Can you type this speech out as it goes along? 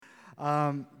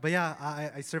But yeah,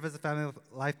 I serve as a family of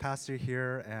life pastor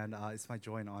here, and it's my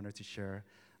joy and honor to share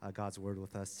God's word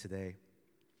with us today.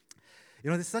 You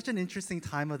know, it's such an interesting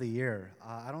time of the year.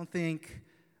 I don't think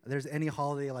there's any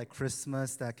holiday like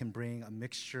Christmas that can bring a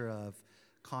mixture of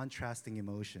contrasting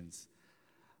emotions.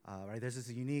 Right? There's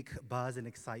this unique buzz and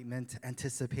excitement,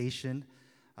 anticipation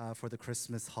for the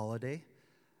Christmas holiday.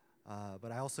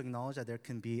 But I also acknowledge that there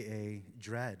can be a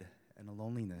dread and a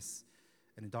loneliness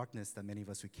and a darkness that many of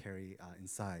us would carry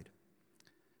inside.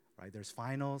 Right? There's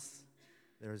finals,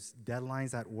 there's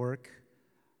deadlines at work,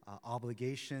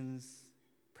 obligations,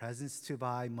 presents to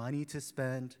buy, money to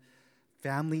spend,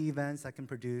 family events that can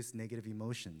produce negative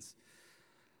emotions.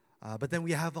 But then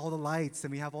we have all the lights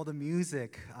and we have all the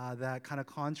music that kind of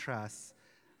contrasts.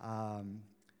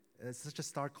 It's such a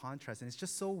stark contrast, and it's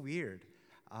just so weird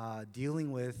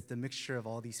dealing with the mixture of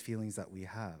all these feelings that we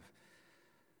have.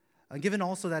 And given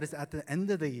also that it's at the end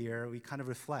of the year, we kind of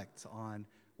reflect on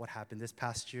what happened this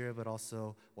past year, but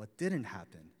also what didn't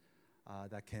happen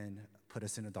that can put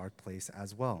us in a dark place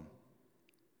as well.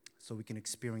 So we can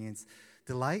experience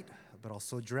delight, but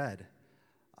also dread,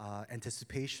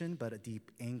 anticipation, but a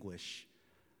deep anguish,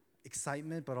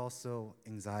 excitement, but also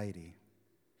anxiety.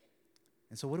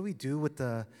 And so what do we do with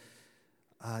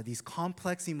these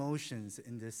complex emotions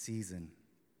in this season?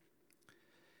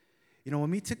 You know,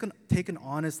 when we take an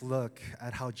honest look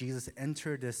at how Jesus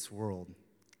entered this world,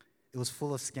 it was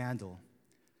full of scandal,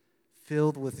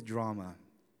 filled with drama.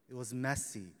 It was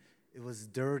messy, it was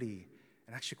dirty,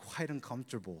 and actually quite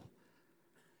uncomfortable.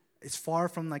 It's far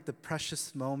from like the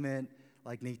precious moment,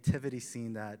 like nativity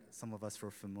scene that some of us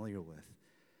were familiar with.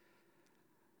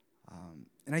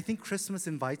 And I think Christmas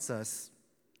invites us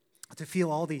to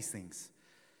feel all these things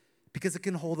because it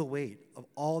can hold the weight of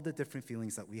all the different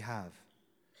feelings that we have.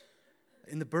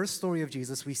 In the birth story of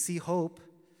Jesus, we see hope,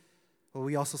 but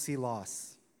we also see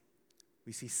loss.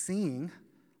 We see singing,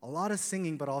 a lot of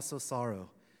singing, but also sorrow.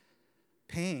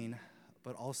 Pain,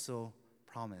 but also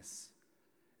promise.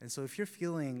 And so if you're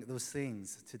feeling those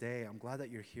things today, I'm glad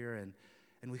that you're here,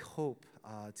 and we hope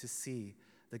to see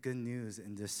the good news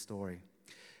in this story.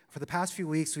 For the past few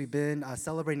weeks, we've been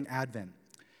celebrating Advent.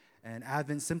 And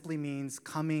Advent simply means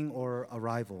coming or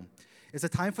arrival. It's a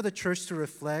time for the church to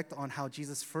reflect on how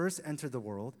Jesus first entered the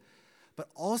world, but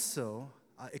also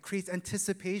it creates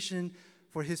anticipation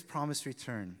for his promised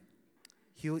return.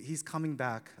 He's coming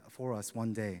back for us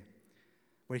one day,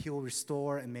 where he will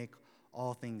restore and make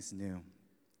all things new.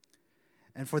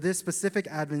 And for this specific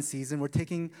Advent season, we're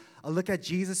taking a look at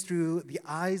Jesus through the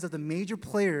eyes of the major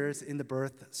players in the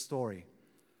birth story.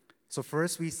 So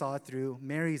first, we saw it through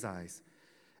Mary's eyes,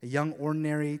 a young,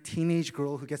 ordinary teenage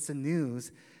girl who gets the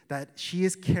news that she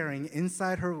is carrying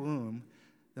inside her womb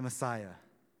the Messiah,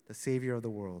 the Savior of the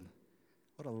world.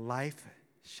 What a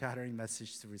life-shattering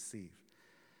message to receive.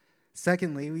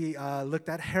 Secondly, we looked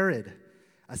at Herod,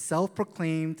 a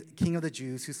self-proclaimed king of the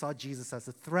Jews who saw Jesus as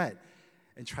a threat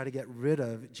and tried to get rid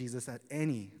of Jesus at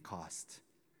any cost.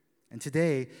 And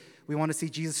today, we want to see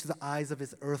Jesus through the eyes of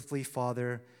his earthly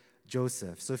father,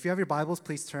 Joseph. So if you have your Bibles,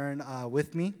 please turn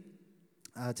with me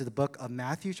to the book of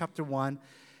Matthew, chapter 1,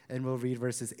 and we'll read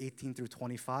verses 18 through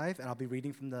 25. And I'll be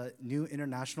reading from the New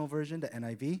International Version, the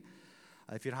NIV.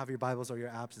 If you don't have your Bibles or your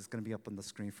apps, it's going to be up on the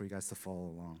screen for you guys to follow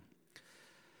along.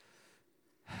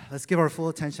 Let's give our full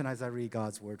attention as I read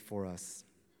God's word for us.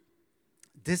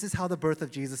 This is how the birth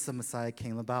of Jesus the Messiah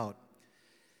came about.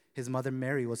 His mother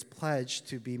Mary was pledged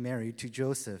to be married to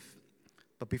Joseph.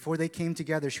 But before they came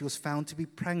together, she was found to be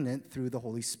pregnant through the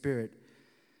Holy Spirit.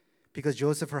 Because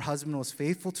Joseph, her husband, was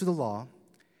faithful to the law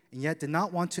and yet did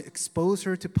not want to expose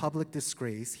her to public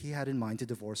disgrace, he had in mind to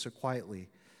divorce her quietly.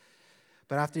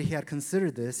 But after he had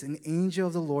considered this, an angel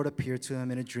of the Lord appeared to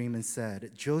him in a dream and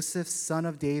said, "Joseph, son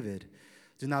of David,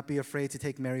 do not be afraid to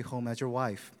take Mary home as your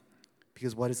wife,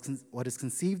 because what is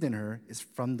conceived in her is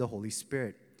from the Holy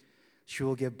Spirit. She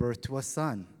will give birth to a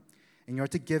son, and you are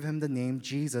to give him the name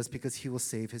Jesus, because he will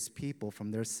save his people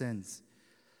from their sins."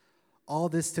 All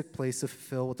this took place to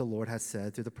fulfill what the Lord had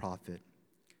said through the prophet.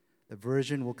 The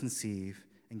virgin will conceive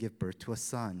and give birth to a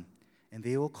son, and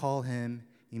they will call him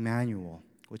Emmanuel,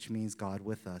 which means God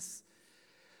with us.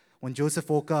 When Joseph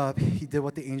woke up, he did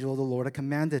what the angel of the Lord had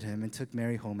commanded him and took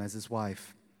Mary home as his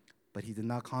wife. But he did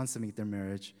not consummate their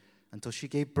marriage until she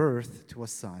gave birth to a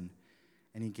son,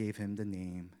 and he gave him the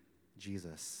name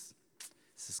Jesus.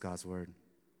 This is God's word.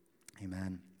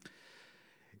 Amen.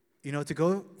 You know, to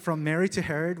go from Mary to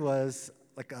Herod was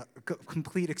like a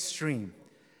complete extreme.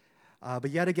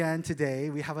 But yet again, today,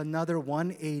 we have another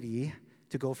 180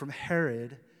 to go from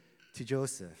Herod to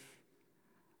Joseph.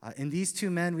 In these two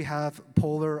men, we have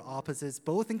polar opposites,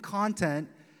 both in content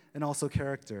and also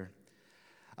character.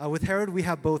 With Herod, we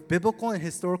have both biblical and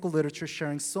historical literature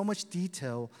sharing so much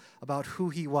detail about who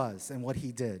he was and what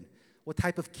he did, what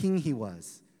type of king he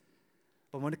was.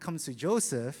 But when it comes to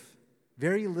Joseph,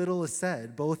 very little is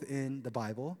said, both in the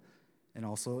Bible and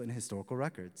also in historical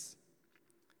records.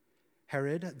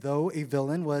 Herod, though a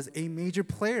villain, was a major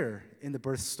player in the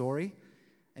birth story,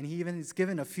 and he even is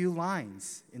given a few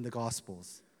lines in the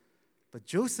Gospels. But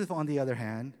Joseph, on the other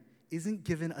hand, isn't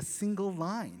given a single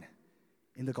line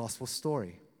in the Gospel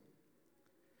story.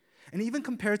 And even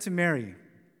compared to Mary,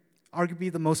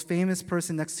 arguably the most famous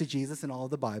person next to Jesus in all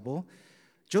of the Bible,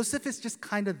 Joseph is just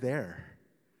kind of there,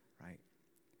 right?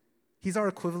 He's our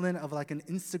equivalent of like an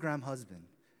Instagram husband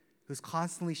who's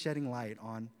constantly shedding light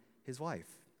on his wife.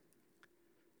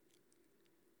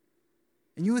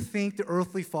 And you would think the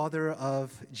earthly father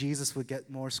of Jesus would get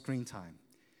more screen time.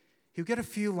 He would get a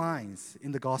few lines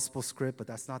in the gospel script, but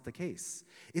that's not the case.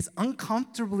 It's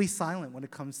uncomfortably silent when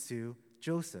it comes to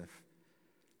Joseph.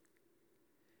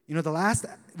 You know, the last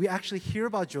we actually hear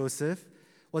about Joseph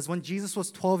was when Jesus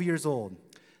was 12 years old.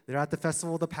 They're at the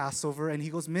festival of the Passover, and he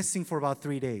goes missing for about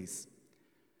 3 days.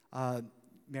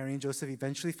 Mary and Joseph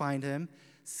eventually find him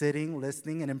sitting,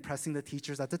 listening, and impressing the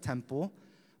teachers at the temple.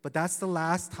 But that's the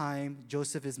last time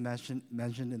Joseph is mentioned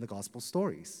in the gospel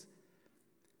stories.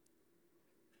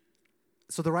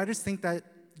 So the writers think that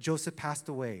Joseph passed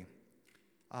away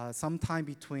sometime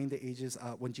between the ages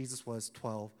when Jesus was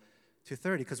 12 to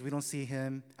 30, because we don't see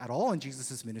him at all in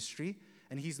Jesus' ministry,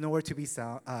 and he's nowhere to be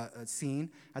seen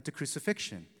at the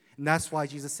crucifixion. And that's why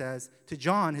Jesus says to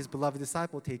John, his beloved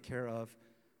disciple, take care of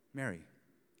Mary,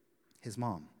 his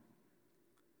mom.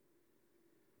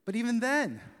 But even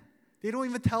then, they don't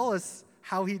even tell us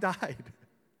how he died.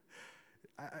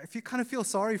 I kind of feel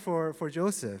sorry for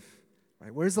Joseph.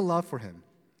 Right? Where's the love for him?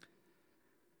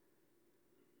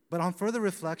 But on further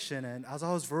reflection, and as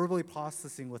I was verbally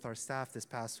processing with our staff this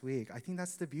past week, I think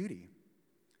that's the beauty.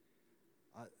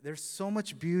 There's so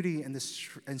much beauty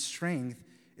and strength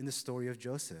in the story of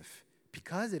Joseph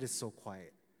because it is so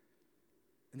quiet.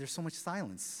 And there's so much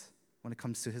silence when it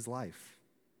comes to his life.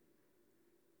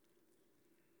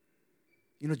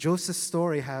 You know, Joseph's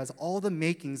story has all the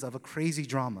makings of a crazy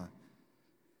drama,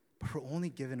 but we're only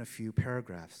given a few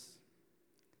paragraphs.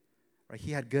 Right?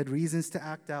 He had good reasons to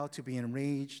act out, to be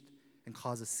enraged and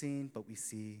cause a scene, but we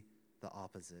see the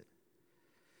opposite.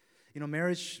 You know,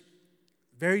 marriage,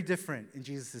 very different in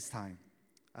Jesus' time.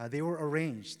 They were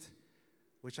arranged,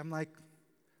 which I'm like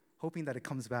hoping that it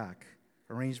comes back,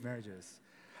 arranged marriages.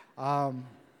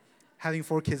 Having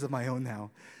 4 kids of my own now.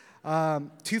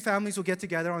 2 families will get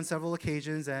together on several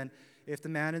occasions, and if the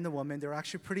man and the woman, they're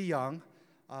actually pretty young,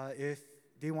 if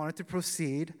they wanted to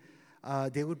proceed,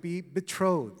 they would be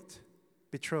betrothed.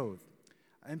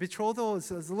 And betrothal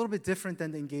is a little bit different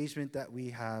than the engagement that we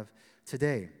have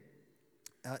today.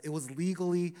 It was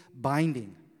legally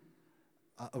binding.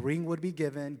 A ring would be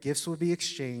given, gifts would be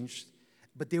exchanged,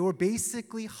 but they were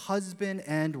basically husband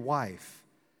and wife.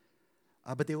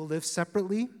 But they will live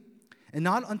separately, and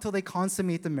not until they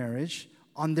consummate the marriage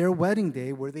on their wedding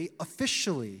day were they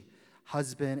officially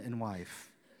husband and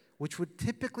wife, which would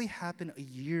typically happen a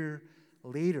year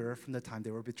later from the time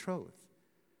they were betrothed.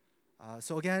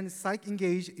 So again, it's like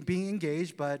being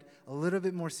engaged, but a little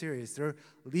bit more serious. There are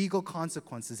legal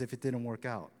consequences if it didn't work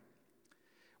out.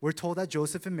 We're told that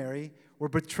Joseph and Mary were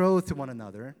betrothed to one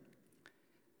another,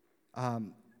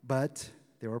 but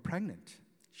they were pregnant.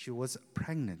 She was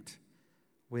pregnant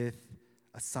with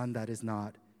a son that is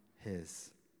not his.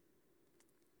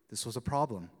 This was a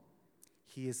problem.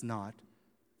 He is not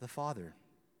the father.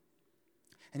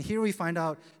 And here we find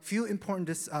out a few important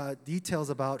details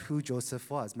about who Joseph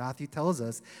was. Matthew tells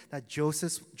us that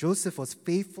Joseph was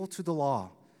faithful to the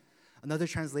law. Another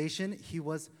translation, he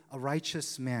was a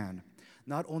righteous man.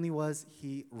 Not only was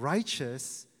he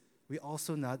righteous, we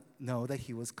also know that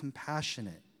he was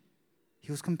compassionate. He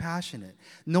was compassionate.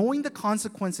 Knowing the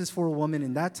consequences for a woman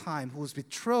in that time who was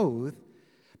betrothed,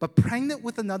 but pregnant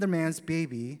with another man's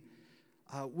baby,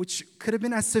 which could have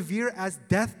been as severe as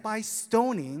death by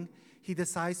stoning, he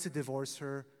decides to divorce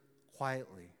her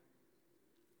quietly,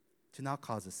 to not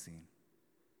cause a scene.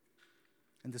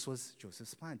 And this was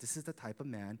Joseph's plan. This is the type of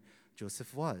man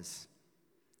Joseph was.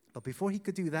 But before he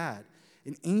could do that,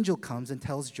 an angel comes and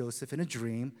tells Joseph in a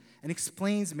dream and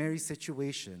explains Mary's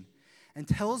situation and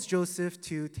tells Joseph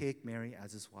to take Mary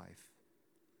as his wife.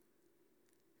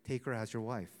 Take her as your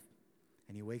wife.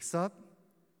 And he wakes up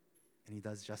and he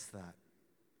does just that.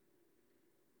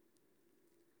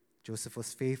 Joseph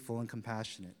was faithful and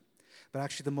compassionate. But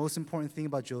actually, the most important thing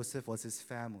about Joseph was his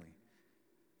family.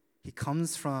 He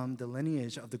comes from the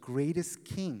lineage of the greatest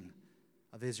king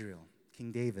of Israel,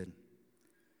 King David.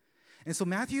 And so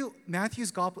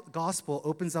Matthew's gospel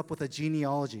opens up with a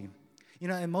genealogy.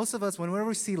 And most of us, whenever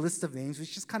we see a list of names, we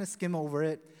just kind of skim over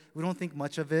it. We don't think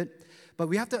much of it. But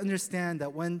we have to understand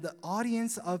that when the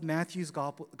audience of Matthew's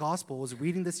gospel was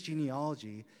reading this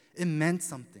genealogy, it meant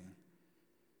something.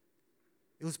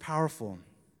 It was powerful.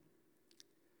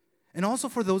 And also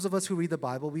for those of us who read the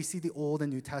Bible, we see the Old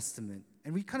and New Testament,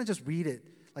 and we kind of just read it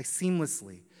like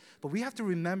seamlessly. But we have to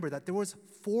remember that there was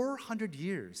 400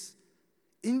 years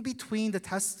in between the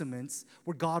testaments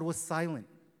where God was silent.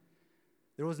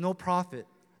 There was no prophet,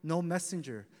 no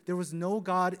messenger. There was no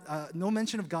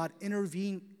mention of God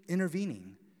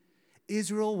intervening.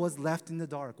 Israel was left in the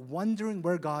dark, wondering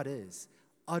where God is.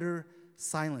 Utter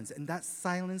silence. And that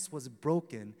silence was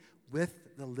broken with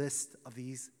the list of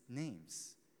these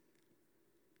names.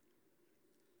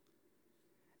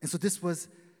 And so this was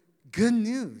good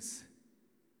news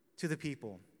to the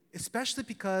people, especially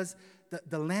because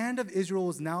the land of Israel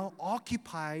was now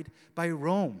occupied by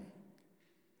Rome.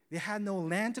 They had no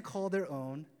land to call their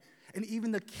own. And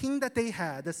even the king that they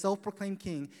had, the self-proclaimed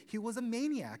king, he was a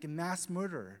maniac and mass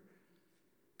murderer.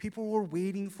 People were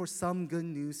waiting for some good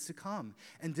news to come.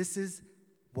 And this is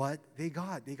what they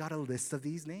got. They got a list of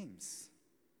these names.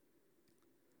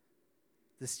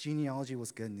 This genealogy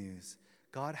was good news.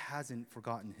 God hasn't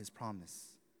forgotten his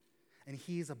promise. And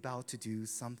he is about to do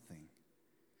something.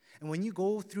 And when you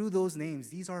go through those names,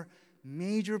 these are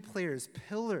major players,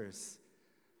 pillars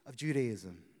of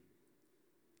Judaism.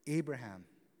 Abraham,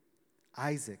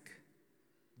 Isaac,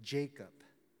 Jacob,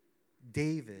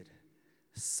 David,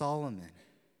 Solomon.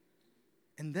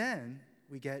 And then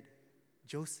we get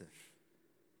Joseph,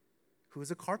 who is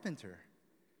a carpenter,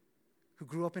 who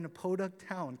grew up in a podunk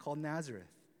town called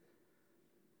Nazareth.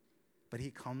 But he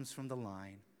comes from the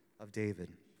line of David.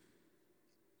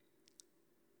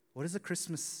 What is the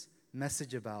Christmas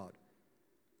message about?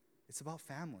 It's about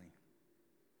family.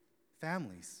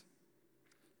 Families.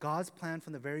 God's plan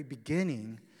from the very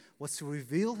beginning was to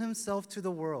reveal himself to the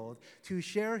world, to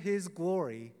share his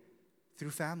glory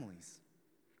through families.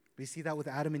 We see that with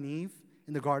Adam and Eve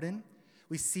in the garden.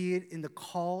 We see it in the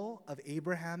call of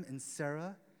Abraham and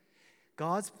Sarah.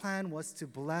 God's plan was to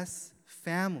bless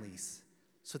families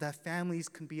so that families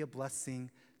can be a blessing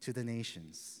to the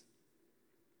nations.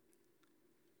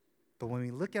 But when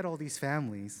we look at all these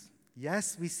families,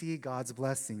 yes, we see God's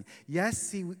blessing.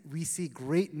 Yes, we see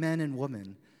great men and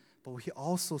women, but we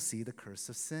also see the curse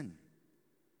of sin.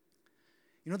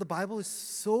 The Bible is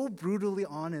so brutally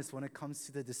honest when it comes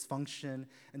to the dysfunction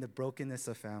and the brokenness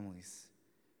of families.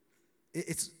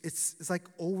 It's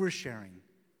like oversharing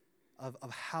of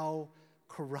how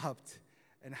corrupt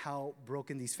and how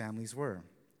broken these families were.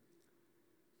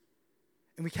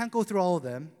 And we can't go through all of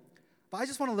them, but I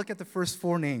just want to look at the first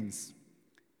four names: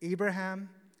 Abraham,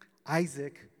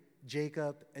 Isaac,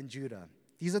 Jacob, and Judah.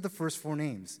 These are the first four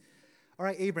names. All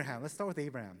right, Abraham. Let's start with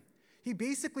Abraham. He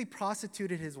basically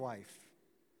prostituted his wife.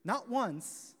 Not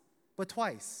once, but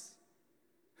twice.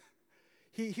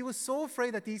 He was so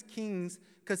afraid that these kings,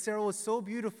 because Sarah was so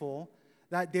beautiful,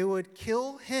 that they would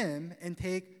kill him and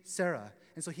take Sarah.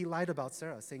 And so he lied about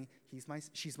Sarah, saying,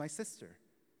 she's my sister.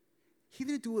 He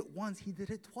didn't do it once, he did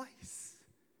it twice.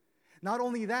 Not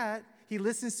only that, he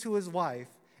listens to his wife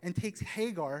and takes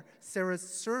Hagar, Sarah's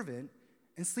servant,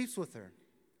 and sleeps with her.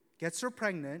 Gets her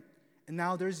pregnant, and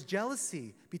now there's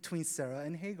jealousy between Sarah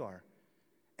and Hagar.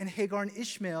 And Hagar and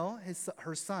Ishmael,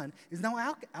 her son, is now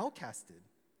outcasted.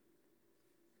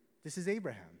 This is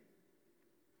Abraham.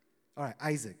 All right,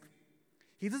 Isaac.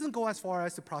 He doesn't go as far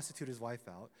as to prostitute his wife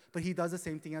out, but he does the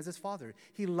same thing as his father.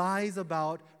 He lies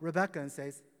about Rebekah and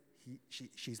says,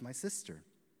 she's my sister.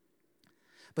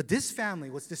 But this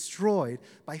family was destroyed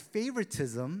by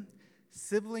favoritism,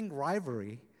 sibling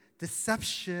rivalry,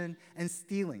 deception, and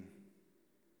stealing.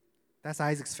 That's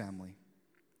Isaac's family.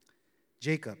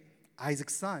 Jacob,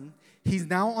 Isaac's son, he's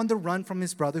now on the run from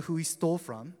his brother who he stole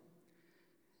from,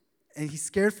 and he's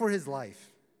scared for his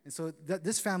life. And so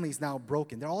this family is now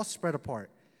broken. They're all spread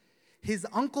apart. His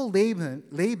uncle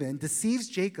Laban deceives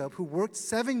Jacob, who worked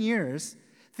 7 years,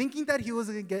 thinking that he was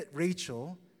going to get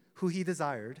Rachel, who he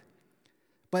desired,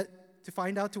 but to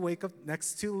find out to wake up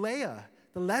next to Leah,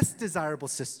 the less desirable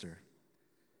sister.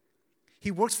 He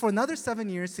works for another 7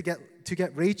 years to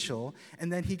get Rachel,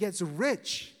 and then he gets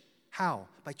rich. How?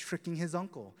 By tricking his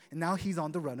uncle. And now he's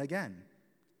on the run again.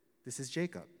 This is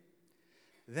Jacob.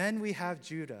 Then we have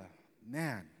Judah.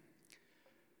 Man.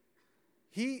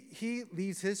 He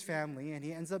leaves his family, and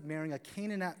he ends up marrying a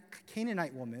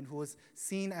Canaanite woman who was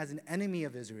seen as an enemy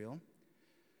of Israel.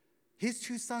 His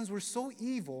 2 sons were so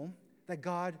evil that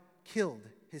God killed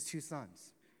his 2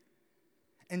 sons.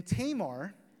 And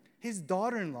Tamar, his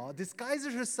daughter-in-law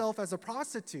disguises herself as a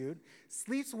prostitute,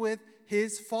 sleeps with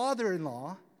his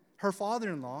father-in-law, her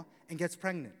father-in-law, and gets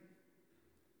pregnant.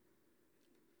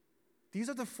 These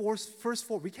are the first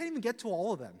four. We can't even get to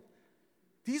all of them.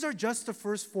 These are just the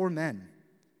first four men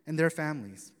and their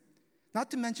families.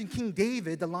 Not to mention King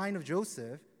David, the line of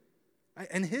Joseph, right,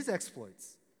 and his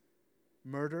exploits.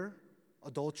 Murder,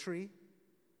 adultery,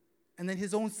 and then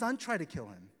his own son tried to kill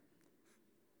him.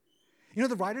 You know,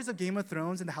 the writers of Game of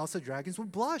Thrones and the House of Dragons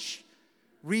would blush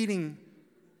reading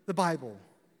the Bible.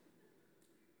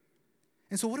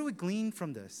 And so what do we glean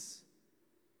from this?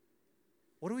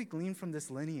 What do we glean from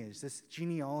this lineage, this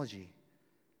genealogy?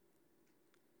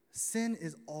 Sin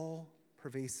is all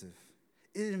pervasive.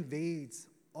 It invades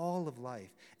all of life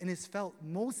and is felt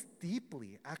most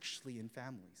deeply, actually, in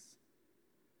families.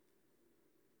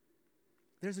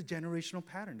 There's a generational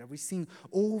pattern that we're seeing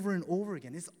over and over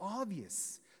again. It's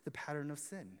obvious, the pattern of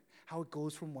sin, how it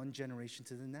goes from one generation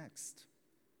to the next.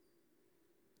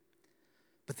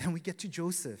 But then we get to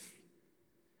Joseph.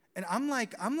 And I'm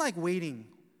like waiting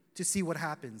to see what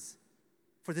happens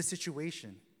for this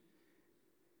situation.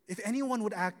 If anyone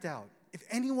would act out, if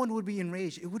anyone would be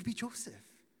enraged, it would be Joseph.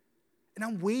 And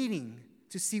I'm waiting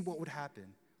to see what would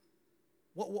happen.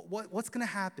 What's going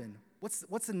to happen?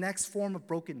 What's the next form of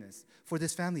brokenness for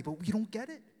this family? But we don't get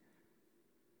it.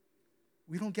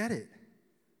 We don't get it.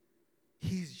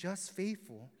 He's just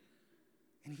faithful,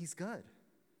 and he's good.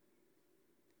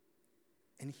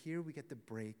 And here we get the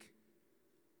break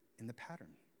in the pattern.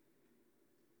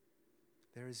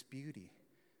 There is beauty.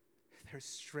 There's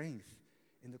strength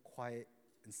in the quiet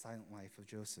and silent life of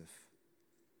Joseph.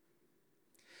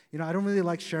 You know, I don't really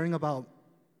like sharing about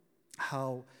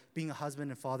how being a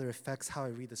husband and father affects how I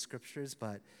read the scriptures,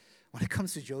 but when it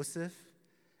comes to Joseph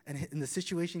and in the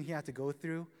situation he had to go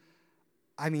through,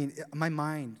 I mean, my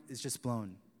mind is just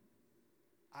blown.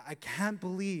 I can't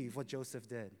believe what Joseph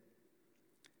did.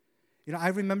 You know, I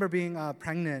remember being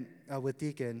pregnant with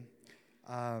Deacon,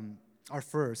 our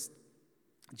first.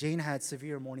 Jane had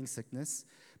severe morning sickness,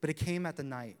 but it came at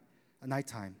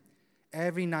nighttime.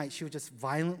 Every night she would just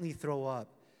violently throw up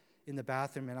in the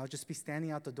bathroom, and I would just be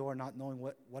standing out the door not knowing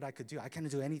what I could do. I couldn't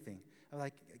do anything. I was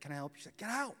like, can I help you? She's like, get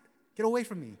out. Get away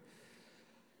from me.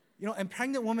 You know, and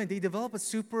pregnant women, they develop a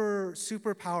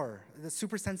super power, the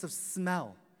super sense of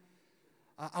smell.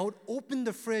 I would open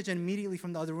the fridge, and immediately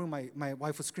from the other room, my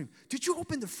wife would scream, did you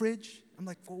open the fridge? I'm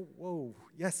like, whoa,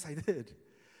 yes, I did.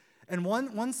 And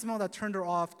one smell that turned her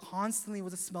off constantly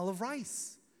was the smell of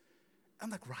rice.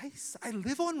 I'm like, rice? I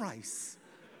live on rice.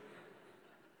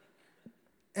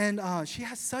 And she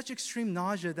has such extreme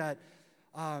nausea that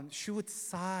she would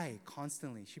sigh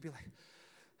constantly. She'd be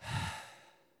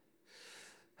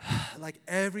like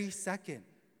every second,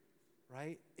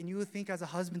 right? And you would think as a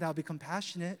husband that would be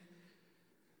compassionate.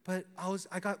 But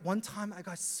I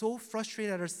got so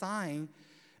frustrated at her sighing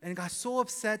and got so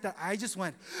upset that I just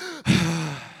went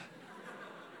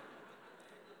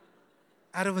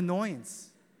out of annoyance.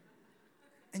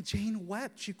 And Jane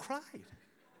wept. She cried.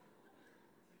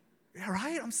 Yeah,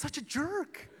 right? I'm such a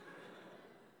jerk.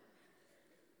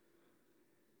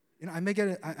 You know, I might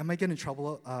get in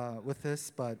trouble with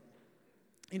this, but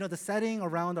you know, the setting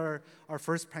around our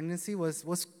first pregnancy was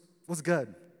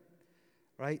good,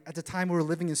 right? At the time, we were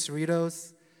living in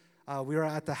Cerritos. We were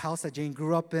at the house that Jane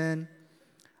grew up in.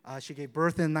 She gave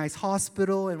birth in a nice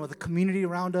hospital, and with the community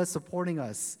around us supporting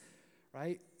us,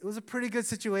 right? It was a pretty good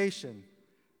situation.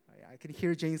 I can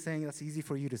hear Jane saying, that's easy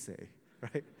for you to say,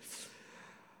 right?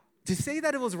 To say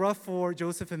that it was rough for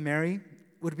Joseph and Mary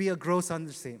would be a gross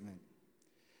understatement.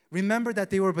 Remember that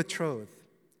they were betrothed,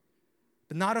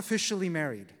 but not officially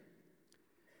married.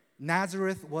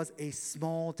 Nazareth was a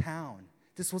small town.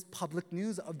 This was public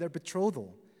news of their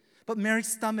betrothal. But Mary's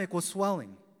stomach was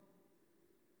swelling.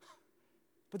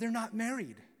 But they're not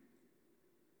married.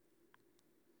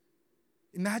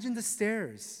 Imagine the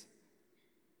stares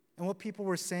and what people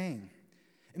were saying.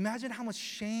 Imagine how much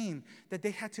shame that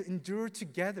they had to endure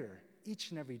together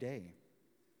each and every day.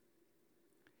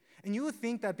 And you would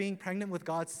think that being pregnant with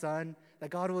God's son, that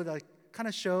God would kind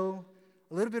of show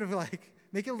a little bit of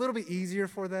make it a little bit easier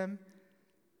for them.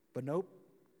 But nope.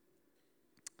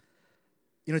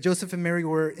 You know, Joseph and Mary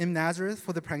were in Nazareth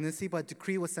for the pregnancy, but a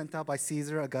decree was sent out by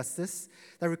Caesar Augustus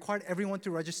that required everyone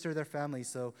to register their family.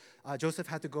 So Joseph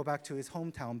had to go back to his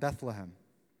hometown, Bethlehem,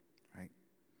 right?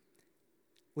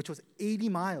 Which was 80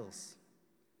 miles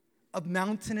of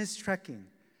mountainous trekking.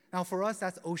 Now, for us,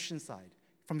 that's Oceanside.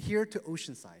 From here to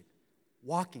Oceanside,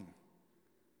 walking.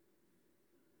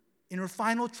 In her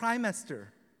final trimester.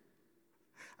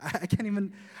 I can't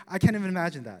even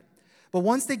imagine that. But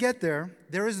once they get there,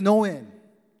 there is no inn.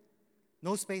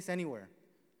 No space anywhere.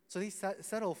 So they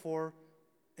settle for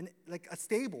like a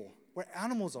stable where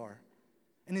animals are.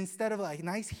 And instead of a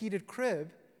nice heated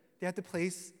crib, they had to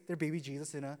place their baby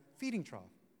Jesus in a feeding trough.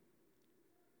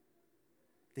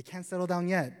 They can't settle down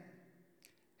yet.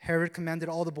 Herod commanded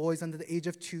all the boys under the age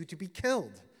of 2 to be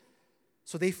killed.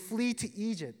 So they flee to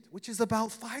Egypt, which is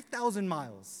about 5,000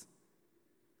 miles,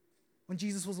 when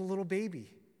Jesus was a little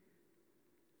baby.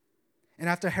 And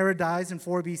after Herod dies in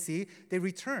 4 BC, they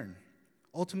return,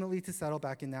 ultimately to settle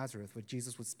back in Nazareth, where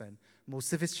Jesus would spend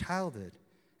most of his childhood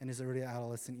and his early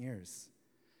adolescent years.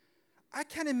 I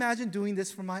can't imagine doing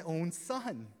this for my own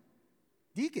son,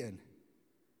 Deacon,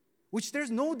 which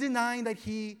there's no denying that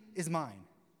he is mine.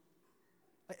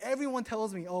 Like, everyone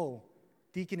tells me, oh,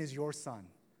 Deacon is your son.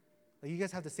 Like, you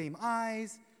guys have the same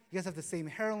eyes, you guys have the same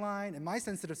hairline, and my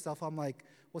sensitive self, I'm like,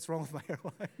 what's wrong with my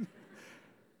hairline?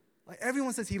 Like,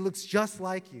 everyone says he looks just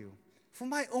like you. For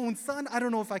my own son, I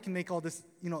don't know if I can make all this,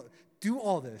 do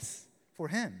all this for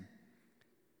him.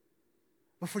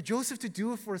 But for Joseph to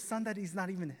do it for a son that is not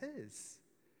even his.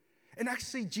 And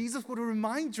actually, Jesus would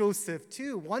remind Joseph,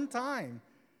 too, one time,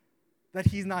 that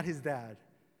he's not his dad.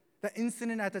 That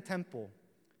incident at the temple.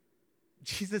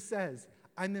 Jesus says,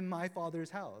 I'm in my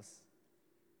Father's house.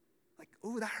 Like,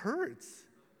 oh, that hurts.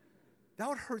 That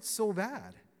would hurt so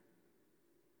bad.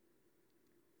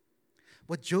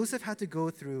 What Joseph had to go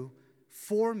through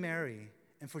for Mary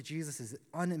and for Jesus is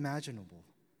unimaginable.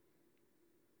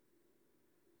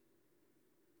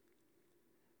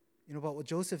 But what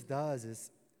Joseph does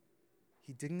is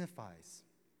he dignifies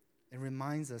and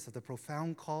reminds us of the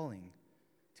profound calling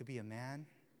to be a man,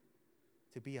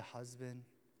 to be a husband,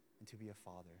 and to be a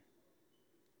father.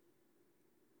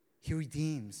 He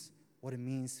redeems what it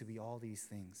means to be all these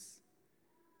things.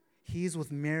 He is with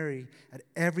Mary at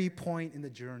every point in the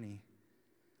journey,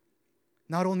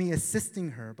 not only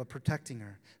assisting her, but protecting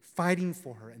her, fighting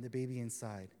for her and the baby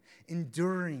inside,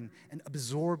 enduring and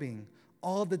absorbing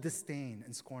all the disdain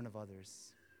and scorn of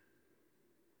others.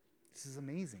 This is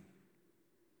amazing.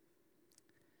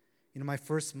 My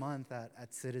first month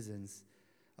at Citizens,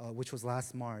 which was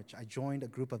last March, I joined a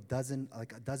group of a dozen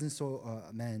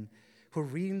men who were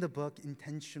reading the book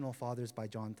Intentional Fathers by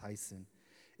Jon Tyson.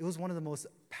 It was one of the most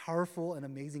powerful and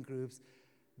amazing groups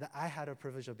that I had a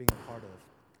privilege of being a part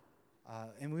of.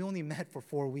 And we only met for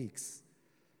 4 weeks.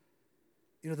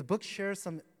 The book shares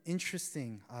some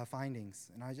interesting findings,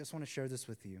 and I just want to share this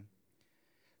with you.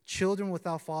 Children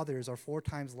without fathers are 4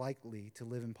 times likely to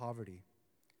live in poverty,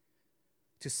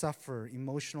 to suffer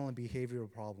emotional and behavioral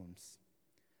problems,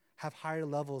 have higher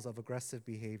levels of aggressive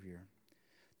behavior,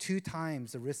 2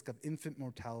 times the risk of infant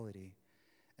mortality,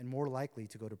 and more likely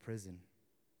to go to prison.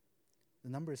 The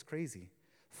number is crazy.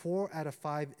 4 out of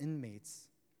 5 inmates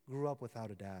grew up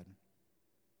without a dad.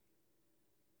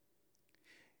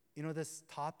 This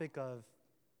topic of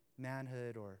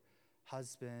manhood or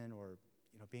husband or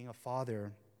being a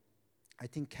father, I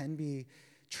think can be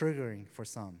triggering for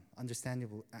some,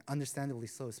 understandably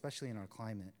so, especially in our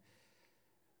climate.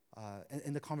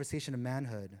 In the conversation of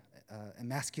manhood and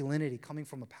masculinity coming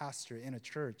from a pastor in a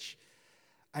church,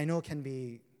 I know can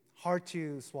be hard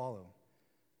to swallow.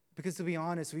 Because to be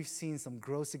honest, we've seen some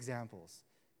gross examples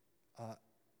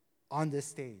on this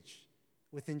stage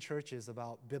within churches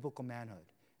about biblical manhood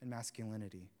and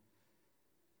masculinity.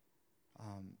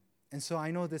 And so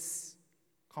I know this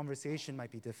conversation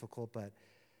might be difficult, but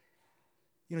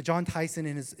Jon Tyson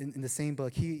in the same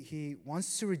book, he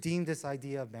wants to redeem this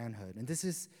idea of manhood, and this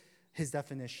is his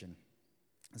definition.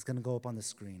 It's going to go up on the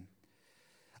screen.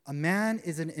 A man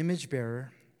is an image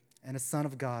bearer and a son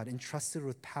of God, entrusted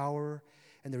with power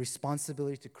and the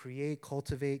responsibility to create,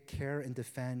 cultivate, care, and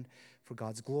defend for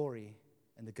God's glory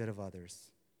and the good of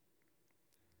others.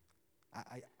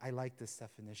 I like this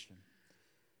definition,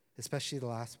 especially the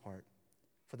last part,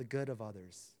 for the good of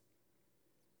others.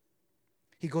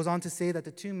 He goes on to say that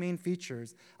the 2 main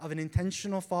features of an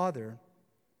intentional father,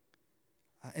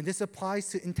 and this applies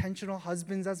to intentional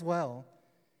husbands as well,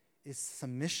 is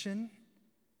submission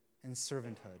and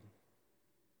servanthood.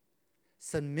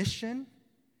 Submission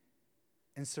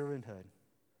and servanthood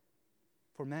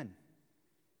for men.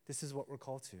 This is what we're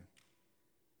called to.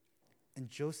 And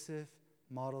Joseph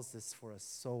models this for us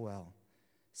so well.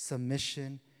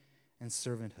 Submission and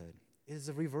servanthood. It is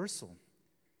a reversal.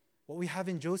 What we have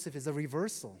in Joseph is a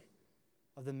reversal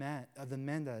of the men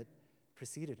that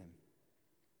preceded him.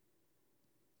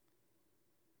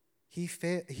 He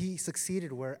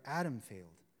succeeded where Adam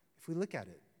failed. If we look at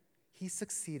it, he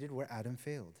succeeded where Adam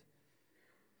failed.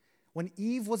 When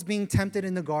Eve was being tempted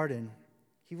in the garden,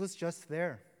 he was just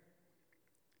there,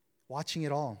 watching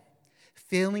it all,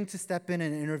 failing to step in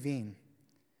and intervene.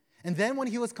 And then when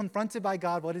he was confronted by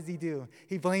God, what does he do?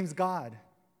 He blames God.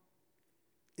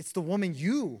 It's the woman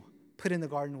you put in the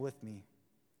garden with me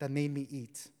that made me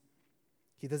eat.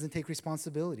 He doesn't take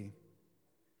responsibility.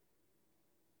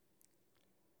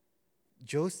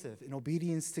 Joseph, in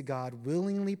obedience to God,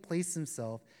 willingly placed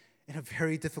himself in a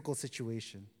very difficult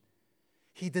situation.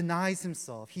 He denies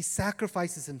himself. He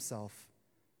sacrifices himself.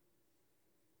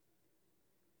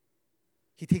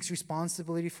 He takes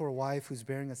responsibility for a wife who's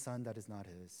bearing a son that is not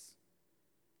his.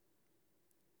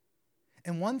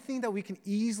 And one thing that we can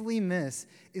easily miss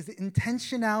is the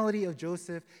intentionality of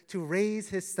Joseph to raise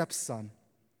his stepson.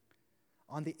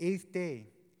 On the 8th day,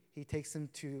 he takes him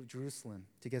to Jerusalem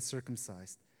to get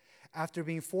circumcised. After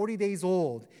being 40 days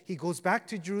old, he goes back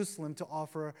to Jerusalem to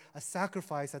offer a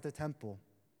sacrifice at the temple.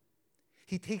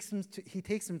 He takes him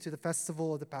to the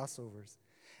festival of the Passover,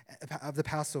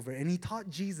 and he taught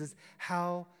Jesus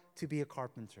how to be a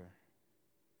carpenter.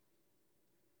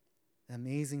 An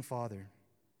amazing father.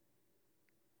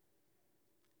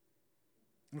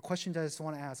 And a question that I just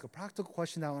want to ask, a practical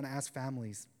question that I want to ask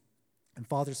families, and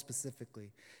fathers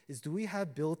specifically, is do we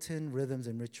have built-in rhythms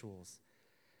and rituals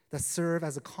that serve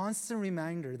as a constant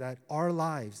reminder that our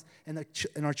lives and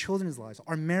our children's lives,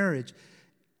 our marriage,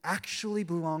 actually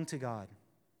belong to God?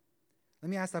 Let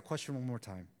me ask that question one more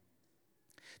time.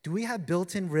 Do we have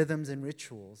built-in rhythms and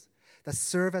rituals that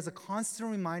serve as a constant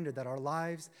reminder that our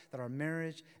lives, that our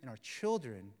marriage, and our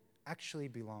children actually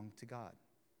belong to God?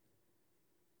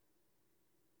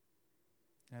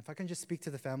 And if I can just speak to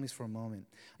the families for a moment.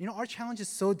 Our challenge is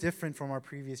so different from our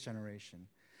previous generation.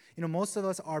 Most of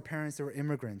us, our parents, they were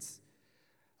immigrants.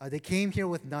 They came here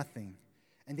with nothing,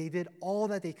 and they did all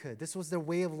that they could. This was their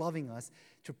way of loving us,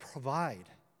 to provide.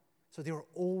 So they were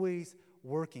always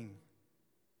working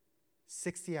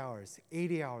 60 hours,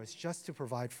 80 hours just to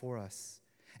provide for us.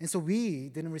 And so we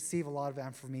didn't receive a lot of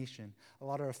affirmation, a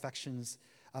lot of affections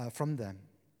from them.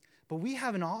 But we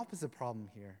have an opposite problem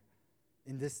here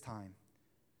in this time.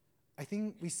 I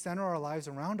think we center our lives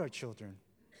around our children.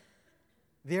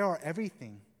 They are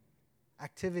everything.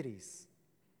 Activities,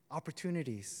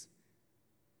 opportunities.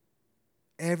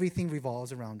 Everything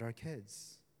revolves around our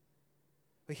kids.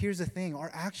 But here's the thing, our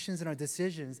actions and our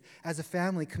decisions as a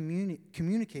family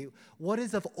communicate what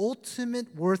is of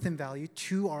ultimate worth and value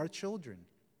to our children.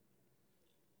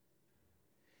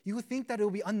 You would think that it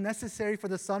would be unnecessary for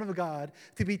the Son of God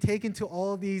to be taken to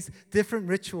all these different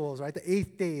rituals, right? The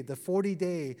 8th day, the 40th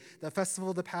day, the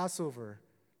festival of the Passover.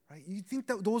 Right? You think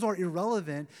that those are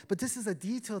irrelevant, but this is a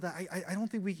detail that I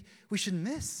don't think we should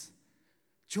miss.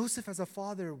 Joseph, as a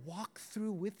father, walked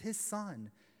through with his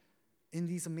son in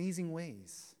these amazing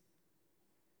ways.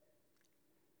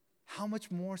 How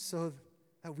much more so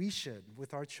that we should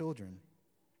with our children?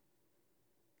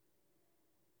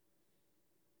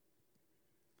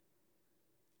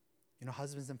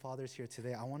 Husbands and fathers here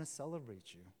today, I want to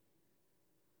celebrate you.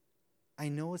 I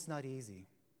know it's not easy.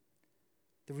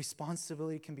 The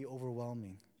responsibility can be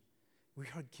overwhelming. We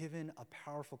are given a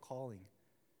powerful calling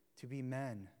to be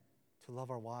men, to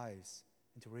love our wives,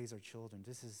 and to raise our children.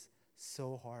 This is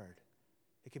so hard.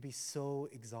 It can be so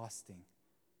exhausting.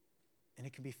 And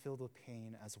it can be filled with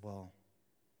pain as well.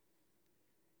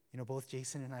 Both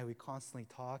Jason and I, we constantly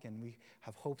talk and we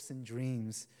have hopes and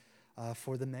dreams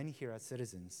for the men here as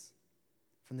citizens,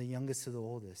 from the youngest to the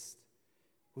oldest.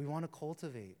 We want to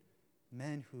cultivate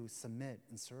men who submit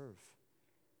and serve.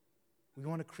 We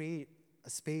want to create a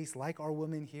space like our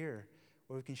women here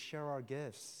where we can share our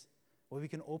gifts, where we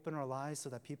can open our lives so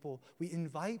that we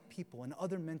invite people and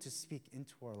other men to speak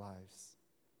into our lives.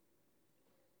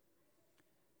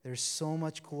 There's so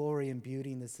much glory and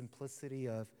beauty in the simplicity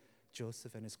of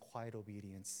Joseph and his quiet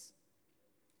obedience.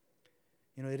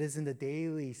 It is in the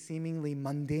daily, seemingly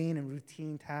mundane and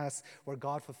routine tasks where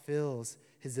God fulfills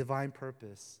his divine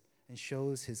purpose and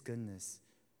shows his goodness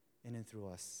in and through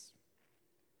us.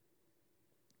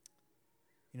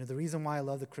 The reason why I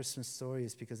love the Christmas story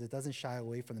is because it doesn't shy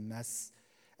away from the mess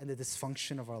and the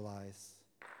dysfunction of our lives.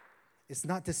 It's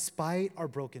not despite our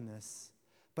brokenness,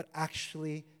 but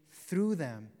actually through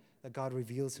them that God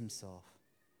reveals himself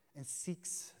and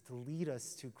seeks to lead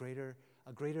us to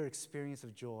a greater experience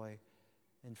of joy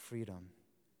and freedom.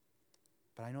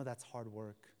 But I know that's hard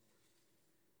work.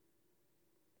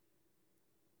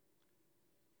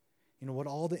 What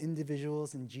all the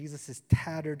individuals in Jesus'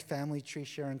 tattered family tree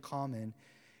share in common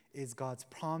is God's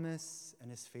promise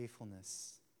and his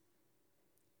faithfulness.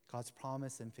 God's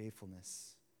promise and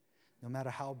faithfulness. No matter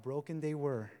how broken they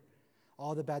were,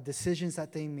 all the bad decisions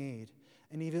that they made,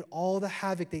 and even all the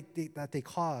havoc that they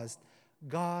caused,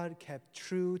 God kept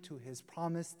true to his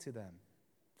promise to them.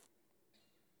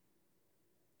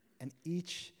 And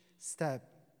each step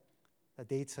that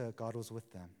they took, God was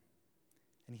with them.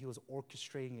 And he was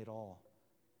orchestrating it all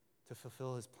to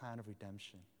fulfill his plan of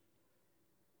redemption.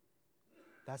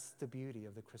 That's the beauty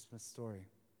of the Christmas story.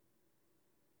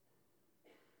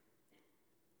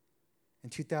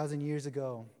 And 2,000 years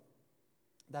ago,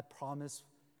 that promise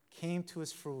came to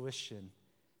its fruition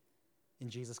in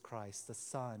Jesus Christ, the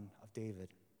Son of David.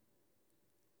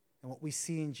 And what we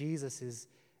see in Jesus is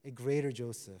a greater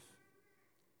Joseph.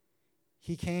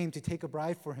 He came to take a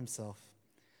bride for himself,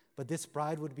 but this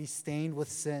bride would be stained with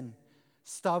sin,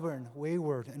 stubborn,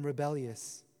 wayward, and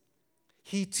rebellious.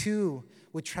 He too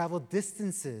would travel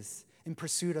distances in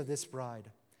pursuit of this bride.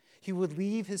 He would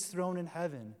leave his throne in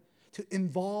heaven to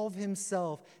involve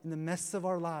himself in the mess of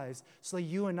our lives so that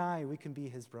you and we can be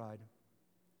his bride.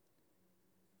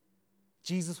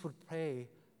 Jesus would pay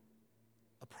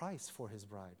a price for his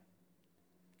bride.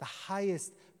 The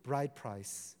highest bride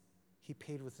price he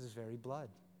paid with his very blood.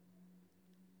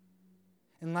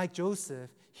 And like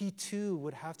Joseph, he too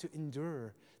would have to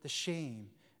endure the shame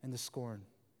and the scorn.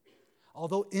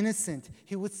 Although innocent,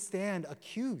 he would stand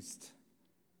accused.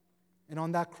 And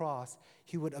on that cross,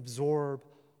 he would absorb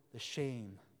the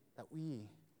shame that we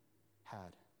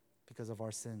had because of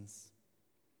our sins.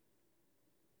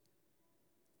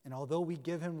 And although we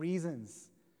give him reasons,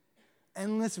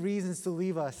 endless reasons to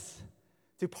leave us,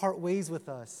 to part ways with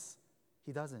us,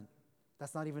 he doesn't.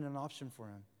 That's not even an option for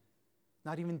him.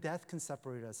 Not even death can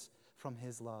separate us from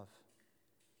his love.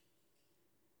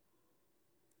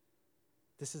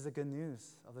 This is the good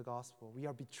news of the gospel. We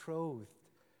are betrothed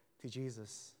to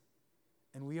Jesus,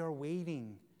 and we are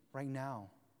waiting right now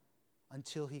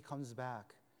until he comes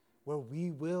back, where we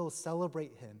will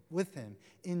celebrate him with him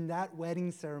in that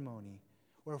wedding ceremony,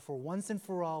 where for once and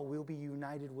for all we'll be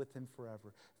united with him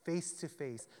forever, face to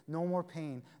face. No more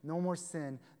pain, no more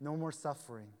sin, no more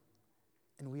suffering.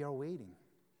 And we are waiting.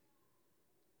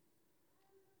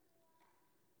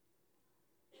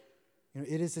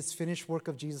 It is this finished work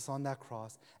of Jesus on that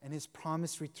cross and his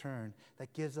promised return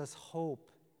that gives us hope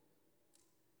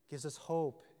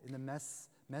in the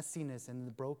messiness and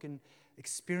the broken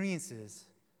experiences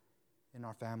in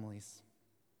our families.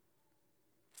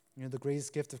 The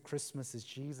greatest gift of Christmas is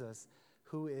Jesus,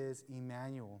 who is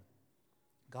Emmanuel.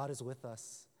 God is with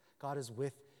us. God is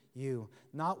with you.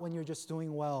 Not when you're just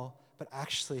doing well, but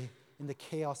actually in the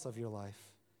chaos of your life.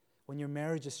 When your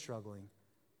marriage is struggling.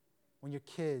 When your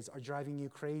kids are driving you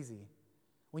crazy.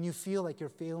 When you feel like you're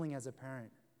failing as a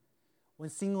parent. When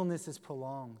singleness is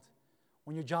prolonged.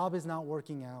 When your job is not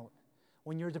working out.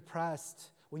 When you're depressed.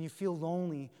 When you feel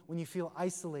lonely. When you feel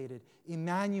isolated.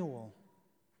 Emmanuel,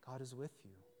 God is with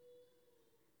you.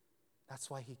 That's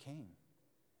why he came.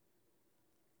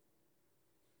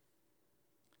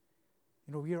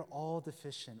 We are all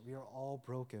deficient. We are all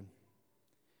broken.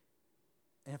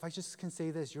 And if I just can say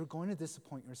this, you're going to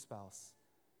disappoint your spouse.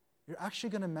 You're actually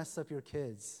going to mess up your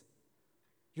kids.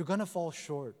 You're going to fall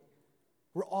short.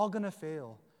 We're all going to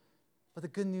fail. But the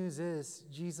good news is,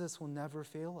 Jesus will never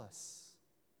fail us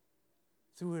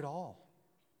through it all.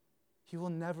 He will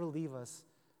never leave us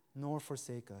nor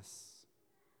forsake us.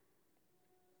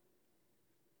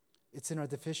 It's in our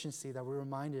deficiency that we're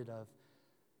reminded of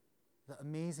the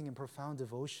amazing and profound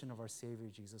devotion of our Savior,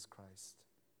 Jesus Christ.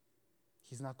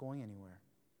 He's not going anywhere.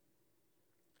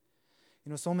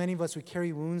 So many of us, we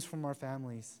carry wounds from our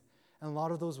families, and a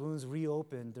lot of those wounds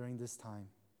reopen during this time.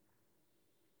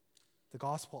 The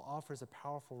gospel offers a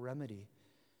powerful remedy.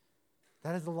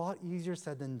 That is a lot easier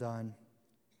said than done,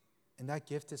 and that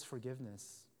gift is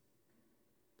forgiveness.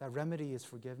 That remedy is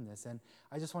forgiveness. And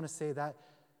I just want to say that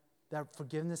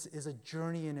forgiveness is a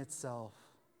journey in itself,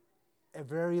 a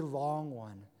very long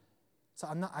one. So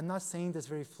I'm not saying this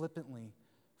very flippantly.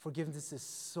 Forgiveness is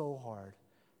so hard.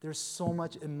 There's so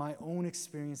much in my own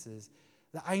experiences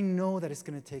that I know that it's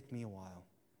going to take me a while.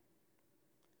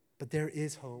 But there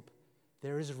is hope.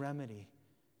 There is remedy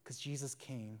because Jesus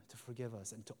came to forgive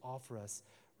us and to offer us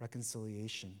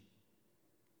reconciliation.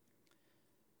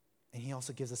 And he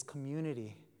also gives us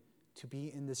community to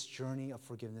be in this journey of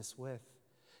forgiveness with.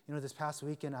 This past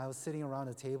weekend, I was sitting around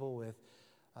a table with,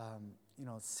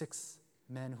 6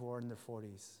 men who are in their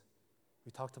 40s.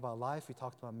 We talked about life, we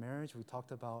talked about marriage, we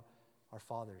talked about our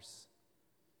fathers.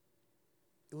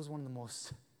 It was one of the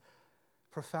most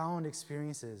profound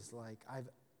experiences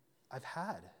I've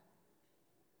had.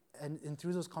 And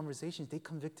through those conversations, they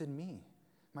convicted me.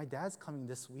 My dad's coming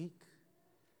this week,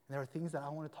 and there are things that I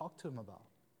want to talk to him about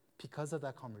because of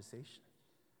that conversation.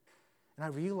 And I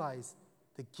realized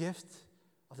the gift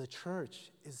of the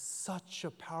church is such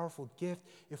a powerful gift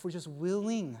if we're just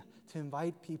willing to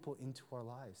invite people into our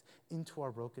lives, into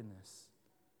our brokenness.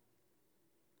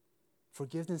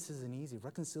 Forgiveness isn't easy.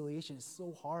 Reconciliation is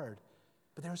so hard.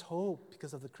 But there's hope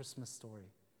because of the Christmas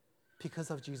story, because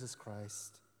of Jesus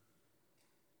Christ.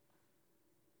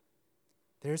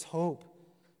 There's hope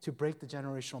to break the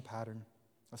generational pattern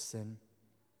of sin.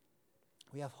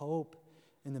 We have hope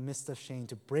in the midst of shame,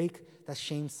 to break that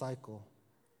shame cycle.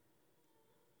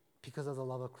 Because of the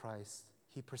love of Christ,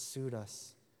 he pursued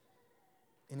us.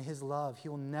 In his love, he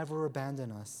will never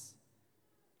abandon us.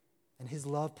 And his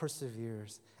love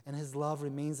perseveres, and his love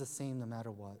remains the same no matter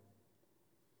what.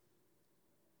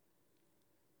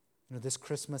 This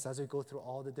Christmas, as we go through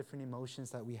all the different emotions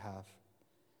that we have,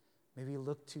 maybe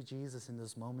look to Jesus in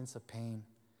those moments of pain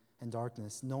and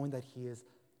darkness, knowing that he is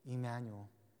Emmanuel.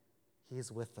 He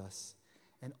is with us.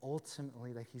 And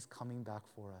ultimately that he's coming back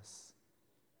for us.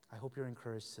 I hope you're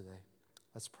encouraged today.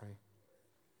 Let's pray.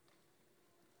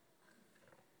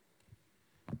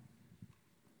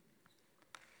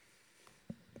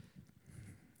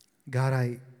 God,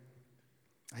 I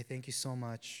thank you so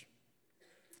much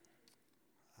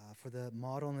for the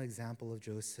model and example of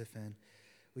Joseph, and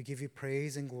we give you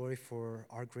praise and glory for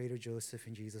our greater Joseph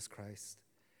in Jesus Christ,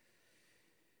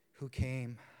 who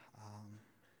came,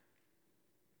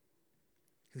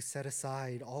 who set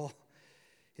aside all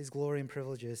his glory and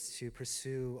privileges to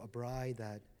pursue a bride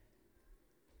that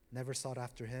never sought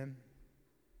after him,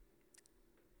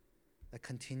 that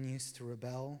continues to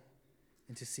rebel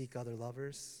and to seek other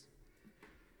lovers,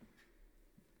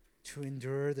 to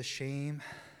endure the shame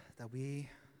that we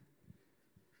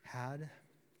had,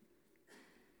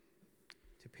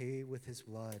 to pay with his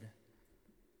blood,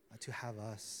 to have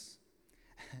us,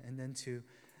 and then to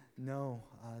know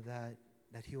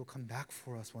that he will come back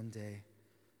for us one day.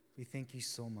 We thank you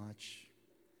so much.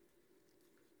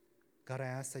 God, I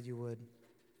ask that you would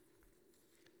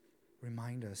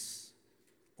remind us,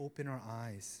 open our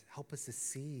eyes, help us to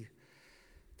see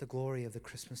the glory of the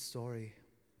Christmas story.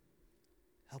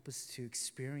 Help us to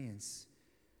experience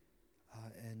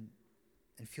and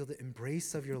feel the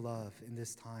embrace of your love in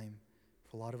this time.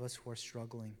 For a lot of us who are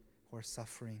struggling, who are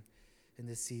suffering in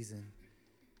this season,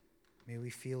 may we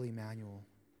feel Emmanuel.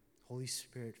 Holy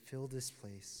Spirit, fill this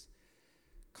place.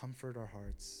 Comfort our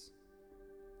hearts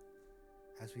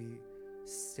as we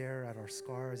stare at our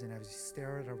scars and as we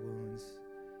stare at our wounds.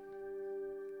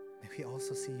 May we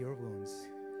also see your wounds,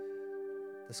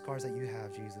 the scars that you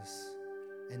have, Jesus,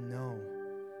 and know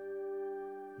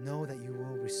that you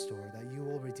will restore, that you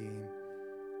will redeem,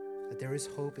 that there is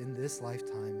hope in this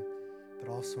lifetime, but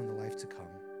also in the life to come.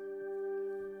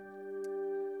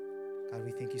 God,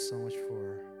 we thank you so much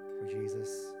for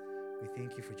Jesus. We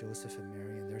thank you for Joseph and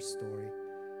Mary and their story.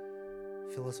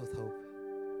 Fill us with hope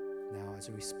now as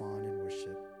we respond in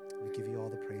worship. We give you all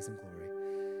the praise and glory.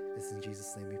 It's in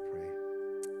Jesus' name we pray.